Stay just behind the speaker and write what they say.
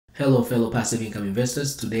Hello fellow passive income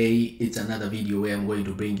investors. Today it's another video where I'm going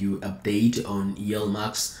to bring you update on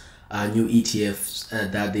YieldMax new ETFs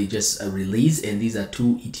that they just released, and these are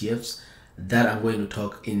two ETFs that I'm going to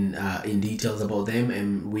talk in details about them,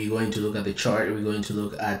 and we're going to look at the chart. We're going to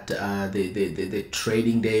look at the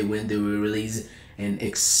trading day when they were released and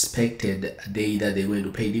expected day that they're going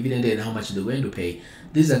to pay dividend and how much they're going to pay.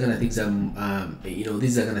 These are kind of things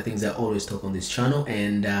these are kind of things I always talk on this channel,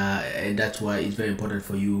 and that's why it's very important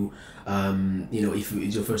for you, if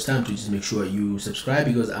it's your first time, to just make sure you subscribe,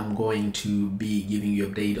 because I'm going to be giving you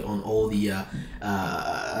update on all the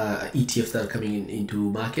ETFs that are coming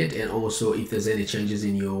into market, and also if there's any changes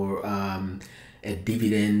in your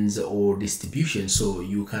dividends or distribution, so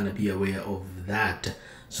you kind of be aware of that.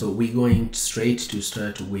 So we're going straight to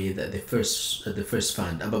start with the first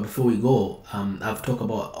fund. But before we go, I've talked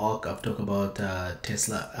about ARK, I've talked about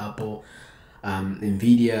Tesla, Apple,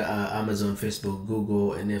 Nvidia, Amazon, Facebook,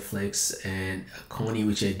 Google, and Netflix, and Coney,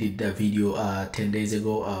 which I did that video 10 days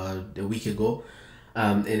ago, a week ago.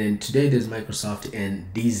 And then today there's Microsoft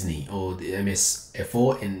and Disney, or the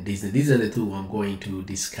MSFO and Disney. These are the two I'm going to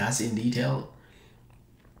discuss in detail.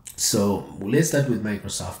 So let's start with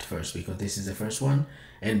Microsoft first, because this is the first one.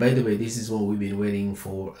 And by the way, this is what we've been waiting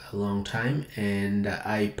for a long time, and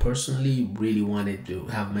I personally really wanted to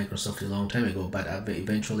have Microsoft a long time ago, but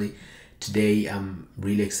eventually today I'm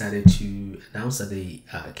really excited to announce that they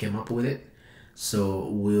came up with it. So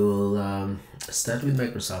we'll start with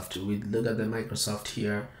Microsoft. We look at the Microsoft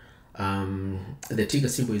here. The ticker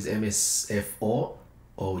symbol is MSFO,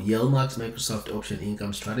 or YieldMax Microsoft Option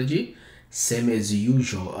Income Strategy. Same as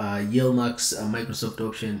usual, YieldMax Microsoft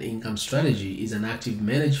Option Income Strategy is an active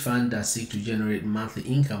managed fund that seeks to generate monthly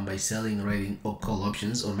income by selling, writing, or call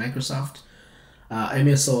options on Microsoft.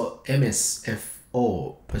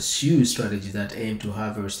 MSFO pursues strategies that aim to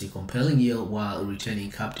harvest a compelling yield while retaining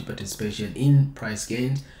capital participation in price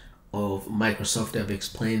gains of Microsoft. I've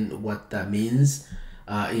explained what that means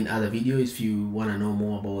in other videos. If you want to know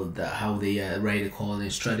more about how they write a call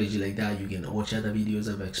and strategy like that, you can watch other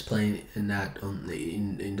videos. I've explained in that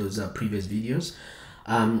in those previous videos.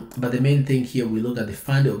 But the main thing here, we look at the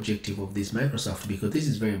fund objective of this Microsoft, because this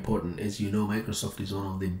is very important. As you know, Microsoft is one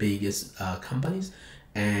of the biggest companies,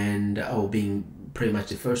 and being pretty much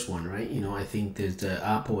the first one, right? I think there's the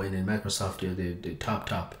Apple and then Microsoft are the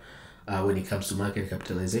top when it comes to market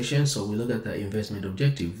capitalization. So we look at the investment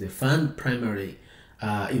objective. The fund primary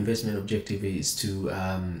investment objective is to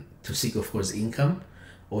seek, of course, income,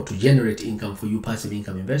 or to generate income for you passive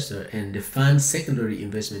income investor, and the fund's secondary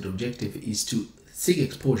investment objective is to seek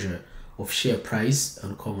exposure of share price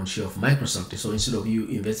on common share of Microsoft. So instead of you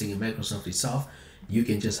investing in Microsoft itself, you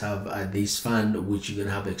can just have this fund which you're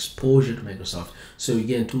gonna have exposure to Microsoft. So you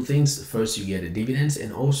get two things. First, you get the dividends,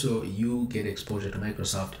 and also you get exposure to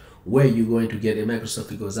Microsoft, where you're going to get, a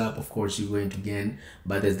Microsoft, it goes up, of course you're going to gain,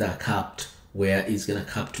 but there's that capped, where it's gonna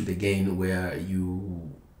cap to the gain, where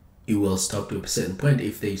it will stop to a certain point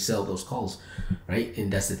if they sell those calls, right?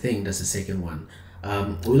 And that's the thing. That's the second one.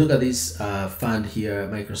 We look at this fund here,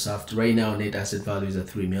 Microsoft. Right now net asset value is at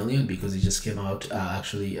 3 million, because it just came out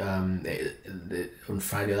actually on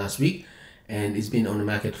Friday last week, and it's been on the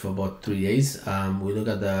market for about 3 days. We look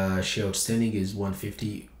at the share outstanding is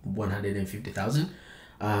 150,000.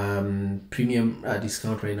 Premium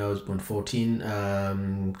discount right now is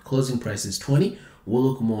 0.14. Closing price is 20. We'll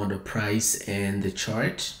look more on the price and the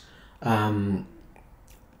chart.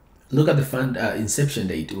 Look at the fund inception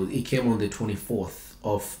date. It came on the 24th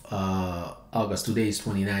of August. Today is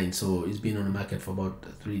 29, so it's been on the market for about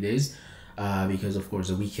 3 days, because of course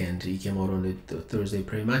the weekend. It came out on the Thursday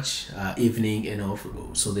pretty much evening,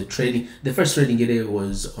 so the first trading day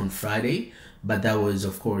was on Friday, but that was,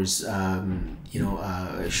 of course, a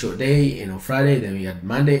short day. Friday, then we had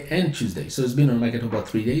Monday and Tuesday, so it's been on market for about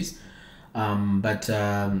 3 days.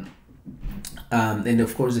 And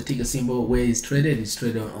of course the ticker symbol where it's traded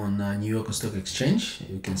on New York Stock Exchange.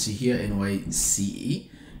 You can see here NYSE,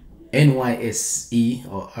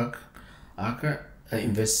 or ARK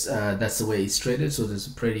invest. That's the way it's traded. So that's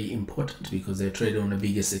pretty important, because they're traded on the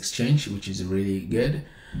biggest exchange, which is really good.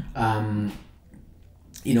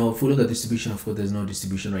 If we look at distribution, of course there's no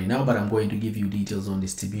distribution right now, but I'm going to give you details on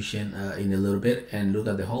distribution in a little bit. And look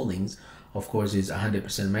at the holdings. Of course, it's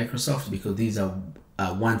 100% Microsoft, because these are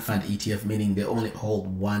one fund ETF, meaning they only hold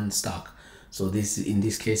one stock. So this, in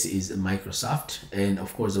this case, is Microsoft. And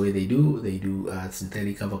of course, the way they do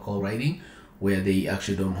synthetic cover call writing, where they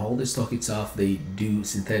actually don't hold the stock itself. They do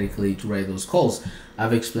synthetically to write those calls.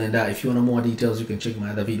 I've explained that. If you want more details, you can check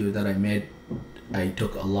my other video that I made. I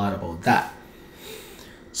talk a lot about that.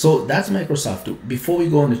 So that's Microsoft. Before we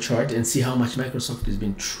go on the chart and see how much Microsoft has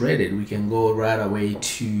been traded, we can go right away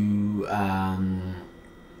to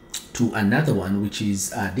another one, which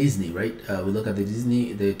is Disney, right? We look at the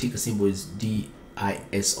Disney. The ticker symbol is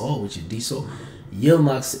DISO, which is DISO.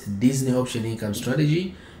 YieldMax Disney Option Income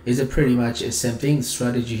Strategy is a pretty much a same thing.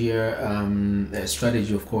 Strategy here,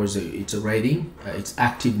 strategy, of course, it's a rating. It's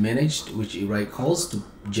active managed, which it write calls to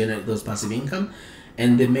generate those passive income.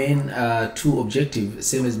 And the main two objectives,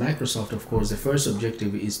 same as Microsoft, of course. The first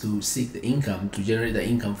objective is to seek the income, to generate the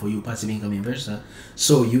income for you, passive income investor,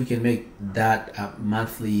 so you can make that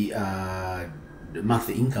monthly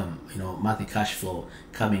income, monthly cash flow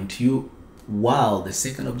coming to you. While the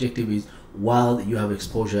second objective is while you have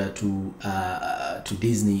exposure to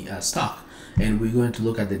Disney stock, and we're going to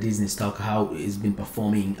look at the Disney stock, how it's been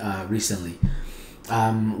performing recently.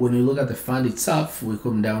 When we look at the fund itself, we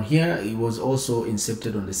come down here. It was also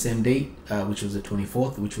incepted on the same date, which was the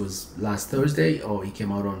 24th, which was last Thursday, or it came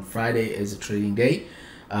out on Friday as a trading day.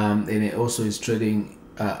 And it also is trading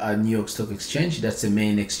a New York Stock Exchange. That's the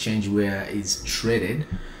main exchange where it's traded.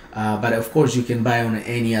 But of course, you can buy on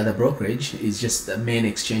any other brokerage. It's just the main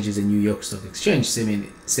exchange is a New York Stock Exchange,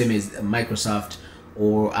 same as Microsoft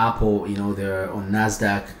or Apple. They're on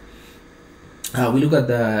NASDAQ. We look at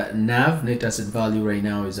the NAV, net asset value, right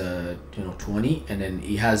now is 20, and then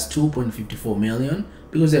it has 2.54 million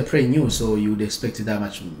because they're pretty new, so you would expect it that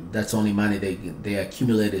much. That's only money they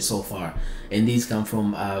accumulated so far, and these come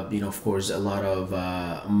from of course, a lot of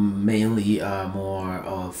mainly more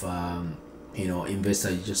of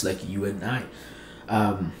investors just like you and I.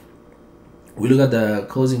 We look at the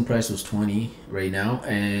closing price was 20 right now,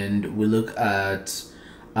 and we look at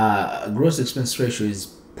gross expense ratio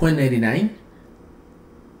is 0.99.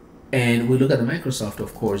 And we look at the Microsoft,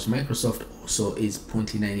 of course. Microsoft also is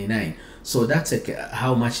 0.99. So that's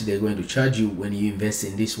how much they're going to charge you when you invest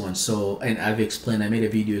in this one. So, and I made a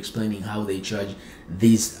video explaining how they charge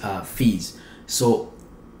these fees. So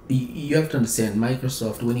you have to understand,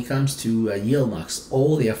 Microsoft, when it comes to YieldMax,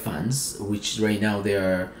 all their funds, which right now they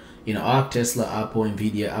are, ARK, Tesla, Apple,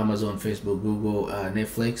 Nvidia, Amazon, Facebook, Google,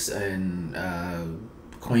 Netflix, and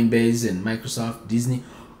Coinbase, and Microsoft, Disney,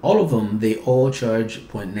 all of them, they all charge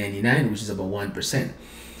 0.99, which is about 1%.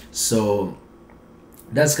 So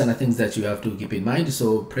that's kind of things that you have to keep in mind.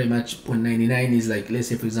 So pretty much 0.99 is like, let's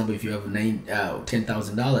say for example, if you have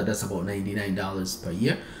 $10,000, that's about $99 per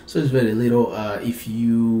year. So it's very little. If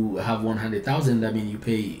you have 100,000, I mean, you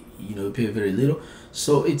pay very little.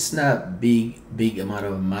 So it's not big amount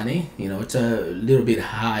of money. It's a little bit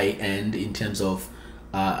high end in terms of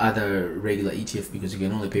other regular ETF, because you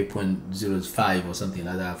can only pay 0.05 or something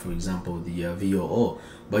like that, for example, the VOO.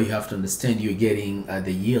 But you have to understand, you're getting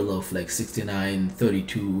the yield of like 69,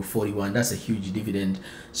 32, 41. That's a huge dividend.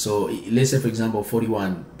 So let's say for example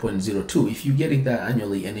 41.02, if you're getting that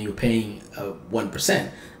annually and you're paying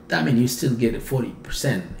 1%, that means you still get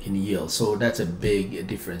 40% in yield. So that's a big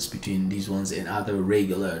difference between these ones and other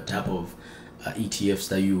regular type of ETFs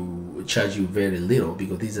that you charge you very little,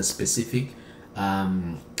 because these are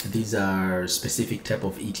specific type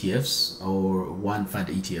of ETFs or one fund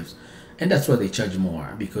ETFs, and that's why they charge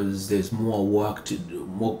more, because there's more work to do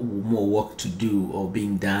or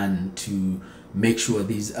being done to make sure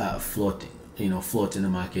these float in the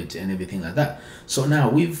market and everything like that. So now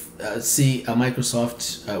we've seen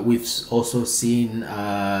Microsoft, we've also seen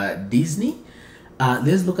Disney.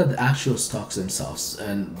 Let's look at the actual stocks themselves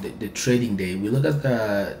and the trading day. We look at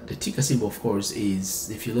the ticker symbol, of course,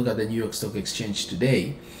 is, if you look at the New York Stock Exchange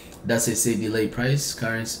today, that's a say delay price,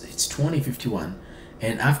 currency, it's 20.51,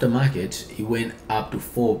 and after market it went up to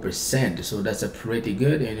 4%. So that's a pretty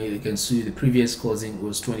good, and you can see the previous closing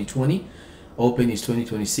was 2020, open is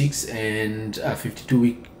 2026, and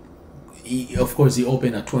 52-week, of course, he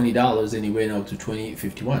opened at $20 and he went up to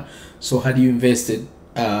 20.51. So had you invested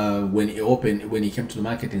when it came to the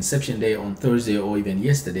market inception day on Thursday or even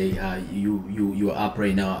yesterday, you're up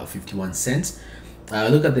right now at 51 cents.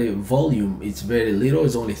 Look at the volume, it's very little,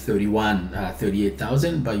 it's only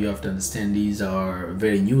 38,000, but you have to understand these are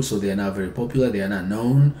very new, so they are not very popular, they are not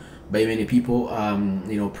known by many people.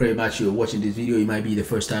 Pretty much you're watching this video, it might be the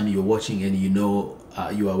first time you're watching and you're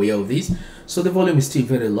aware of this, so the volume is still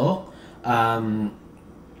very low.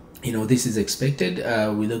 This is expected.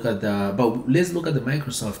 We look at but let's look at the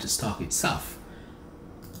Microsoft stock itself.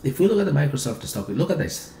 If we look at the Microsoft stock, look at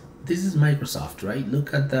this. This is Microsoft, right?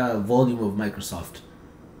 Look at the volume of Microsoft.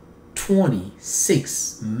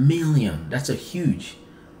 26 million. That's a huge.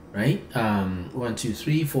 right? 1 2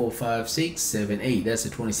 3 4 5 6 7 8, that's a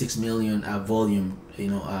 26 million volume,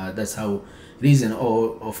 that's how it is. And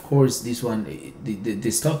of course this one,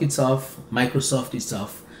 the stock itself, Microsoft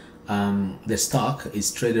itself, the stock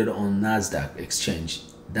is traded on Nasdaq exchange.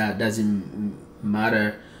 That doesn't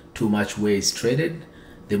matter too much where it's traded.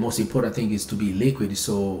 The most important thing is to be liquid.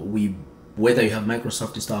 So whether you have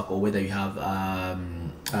Microsoft stock or whether you have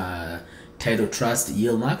Title Trust,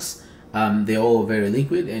 YieldMax, they're all very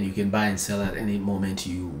liquid and you can buy and sell at any moment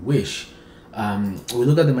you wish. We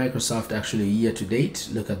look at the Microsoft actually year to date.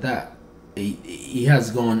 Look at that. It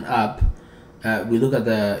has gone up. We look at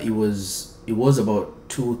it was about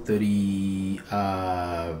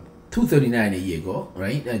 239 a year ago,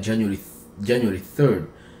 right? January 3rd,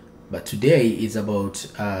 but today it's about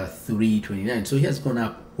 329. So it has gone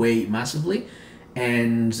up way massively.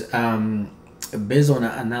 And based on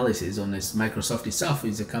analysis on this, Microsoft itself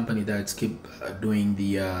is a company that's keep doing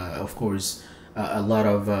the of course a lot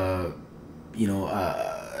of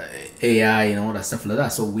AI and all that stuff like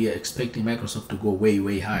that. So we are expecting Microsoft to go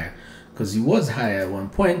way higher, because it was higher at one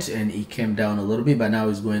point and it came down a little bit, but now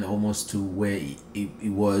it's going almost to where it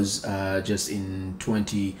was just in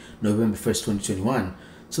November 1st 2021.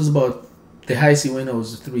 So it's about, the highest it went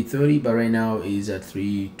was 330, but right now is at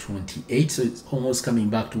 328. So it's almost coming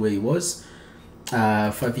back to where it was.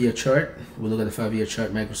 5-year chart, we look at the 5-year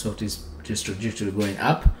chart. Microsoft is just trajectory going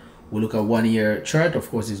up. We look at 1-year chart, of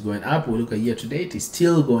course it's going up. We look at year to date, it's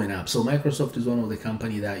still going up. So Microsoft is one of the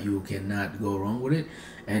company that you cannot go wrong with it.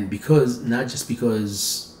 And because, not just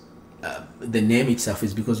because the name itself,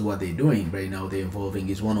 is because what they're doing right now, they're evolving,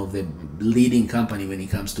 is one of the leading company when it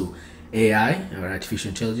comes to AI or artificial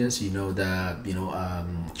intelligence, chat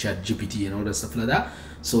GPT and all that stuff like that.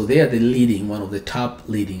 So they are the leading, one of the top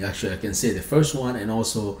leading, actually I can say the first one, and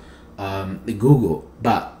also the Google,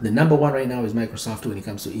 but the number one right now is Microsoft when it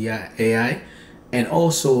comes to AI. And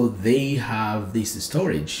also they have this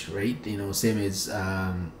storage, right? Same as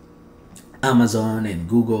Amazon and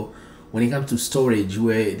Google. When it comes to storage,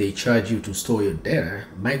 where they charge you to store your data,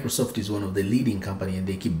 Microsoft is one of the leading company, and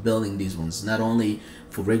they keep building these ones, not only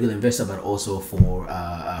for regular investor but also for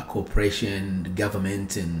corporation, the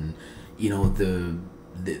government, and the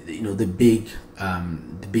big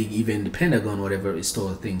even the Pentagon, whatever,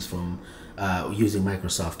 store things from using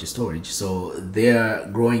Microsoft storage. So they're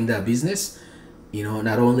growing that business,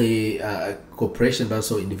 not only corporation but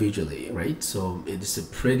also individually, right? So it's a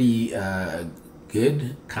pretty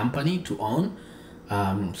good company to own.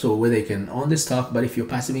 So where they can own the stock, but if you're a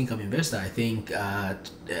passive income investor, I think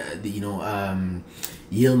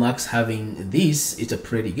YieldMax having this, it's a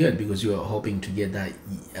pretty good, because you are hoping to get that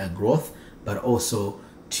growth, but also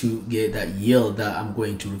to get that yield that I'm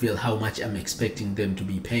going to reveal how much I'm expecting them to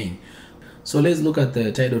be paying. So let's look at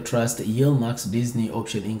the Title Trust YieldMax Disney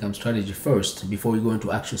option income strategy first before we go into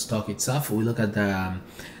actual stock itself. We look at the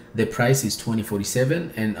price is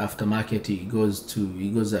 20.47, and after market it goes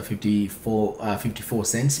at 54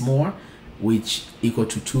 cents more, which equal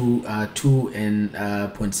to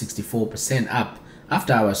 2.64% up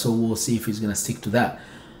after hours. So we'll see if it's gonna stick to that.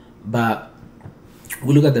 But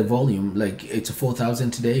we look at the volume, like it's 4,000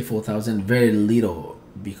 today, 4,000, very little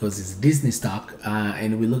because it's Disney stock.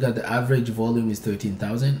 And we look at the average volume is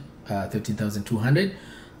 13,200.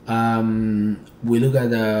 We look at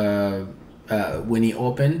the when it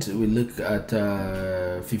opened, we look at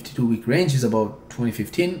 52-week range is about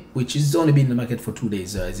 2015, which is only been in the market for 2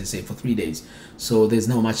 days, as I say, for 3 days. So there's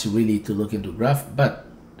not much really to look into graph, but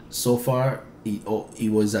so far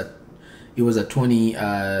it was at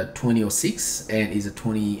 2006 and is at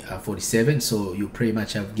 2047. So you pretty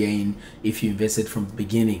much have gained if you invested from the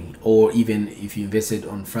beginning, or even if you invested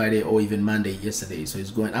on Friday or even Monday yesterday. So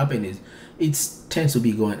it's going up, and it tends to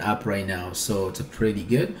be going up right now, so it's a pretty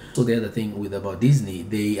good. So the other thing about Disney,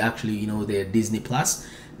 they actually, they're Disney Plus,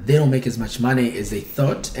 they don't make as much money as they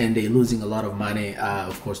thought, and they're losing a lot of money,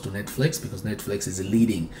 of course, to Netflix, because Netflix is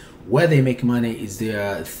leading. Where they make money is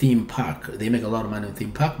their theme park. They make a lot of money on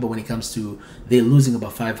theme park, but when it comes to, they're losing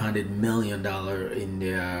about $500 million in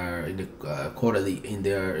the quarterly in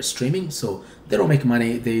their streaming. So they don't make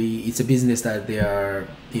money. It's a business that they are,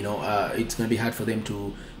 it's going to be hard for them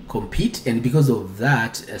to compete, and because of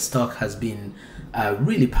that, stock has been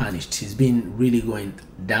really punished. It's been really going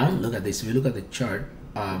down. Look at this. If you look at the chart,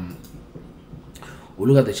 we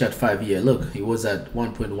look at the chart 5-year. Look, it was at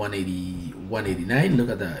 1.189. Look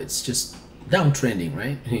at that. It's just downtrending,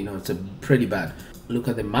 right? It's a pretty bad. look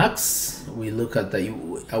at the max. We look at the,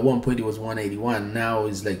 at one point it was 181, now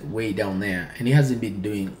it's like way down there, and it hasn't been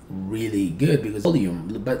doing really good because volume.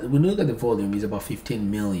 But when we look at the volume, is about 15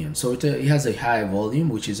 million, so it has a high volume,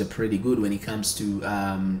 which is a pretty good when it comes to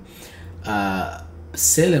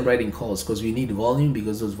sell and writing calls, because we need volume,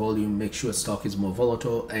 because those volume make sure stock is more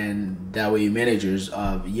volatile, and that way managers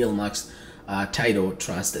of YieldMax title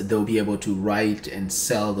trust, they'll be able to write and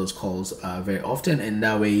sell those calls very often, and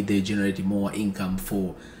that way they generate more income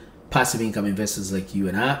for passive income investors like you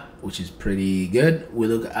and I, which is pretty good. We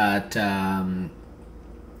look at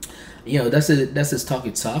you know, that's a stock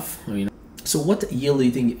itself, you know. So what yield do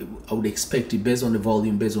you think I would expect based on the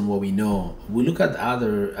volume, based on what we know? We look at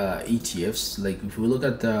other ETFs, like if we look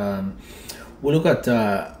at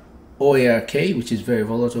OARK, which is very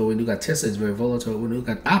volatile. We look at Tesla, is very volatile. We look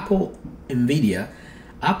at Apple, Nvidia,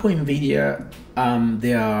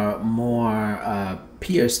 they are more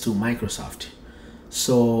peers to Microsoft.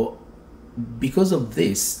 So because of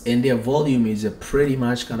this, and their volume is pretty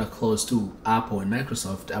much kind of close to Apple and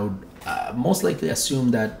Microsoft, I would most likely assume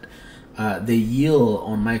that the yield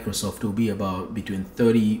on Microsoft will be about between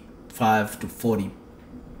 35 to 40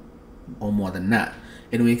 or more than that.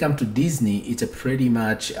 And when it comes to Disney, it's a pretty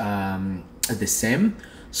much the same.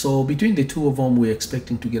 So between the two of them, we're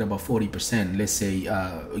expecting to get about 40%. Let's say,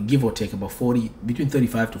 give or take, about 40, between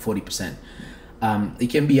 35 to 40%. It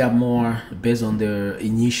can be up more based on their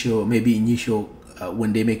initial,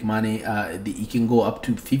 when they make money. It can go up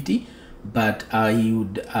to 50. But I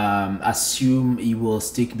would assume it will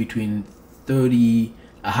stick between 30,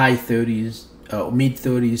 high 30s, mid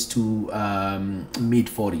 30s to mid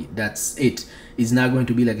 40. That's it. It's not going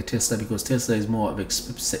to be like a Tesla, because Tesla is more of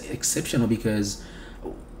exceptional, because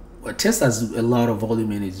Tesla has a lot of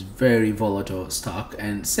volume and is very volatile stock,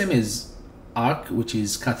 and same as ARK, which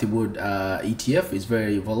is Cathy Wood ETF, is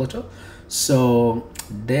very volatile. So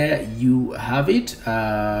there you have it.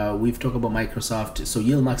 We've talked about Microsoft. So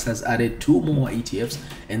YieldMax has added 2 more ETFs,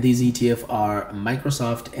 and these ETFs are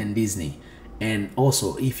Microsoft and Disney. And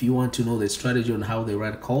also, if you want to know the strategy on how they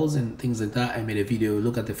write calls and things like that, I made a video.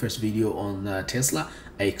 Look at the first video on Tesla.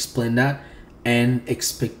 I explained that. And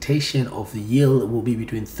expectation of the yield will be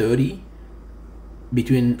between mid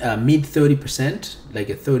 30%, like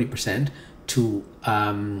a 30%, to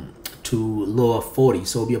lower 40.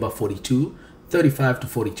 So it'll be about 42, 35 to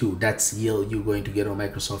 42. That's yield you're going to get on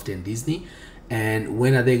Microsoft and Disney. And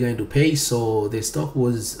when are they going to pay? So the stock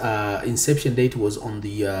was inception date was on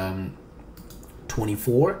the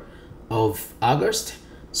 24th of August.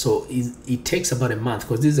 So it takes about a month,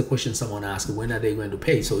 because this is a question someone asked, when are they going to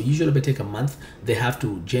pay? So usually they take a month. They have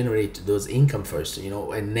to generate those income first, you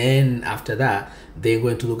know, and then after that they're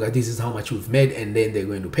going to look at, this is how much we've made, and then they're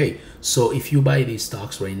going to pay. So if you buy these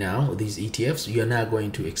stocks right now, these ETFs, you're not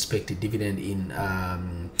going to expect a dividend in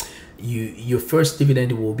your first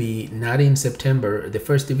dividend will be not in September. The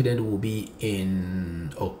first dividend will be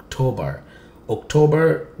in October,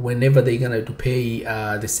 whenever they're going to pay,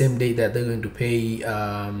 the same day that they're going to pay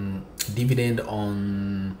dividend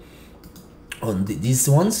on these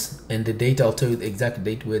ones. And the date, I'll tell you the exact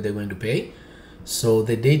date where they're going to pay. So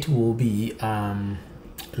the date will be,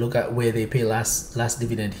 look at where they pay last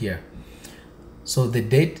dividend here. So the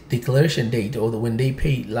declaration date, or when they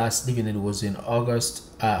paid last dividend, was in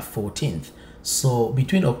August 14th. So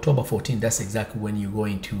between October 14th, that's exactly when you're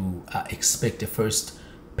going to expect the first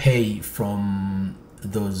pay from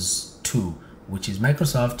those two, which is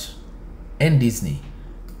Microsoft and Disney.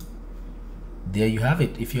 There you have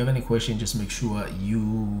it. If you have any question, just make sure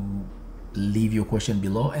you leave your question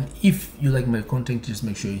below, and if you like my content, just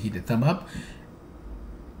make sure you hit the thumb up,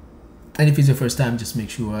 and if it's your first time, just make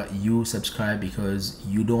sure you subscribe, because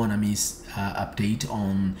you don't want to miss update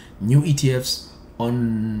on new ETFs,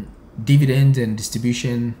 on dividends and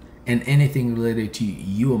distribution, and anything related to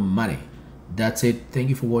your money. That's it. Thank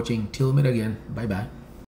you for watching. Till we meet again. Bye bye.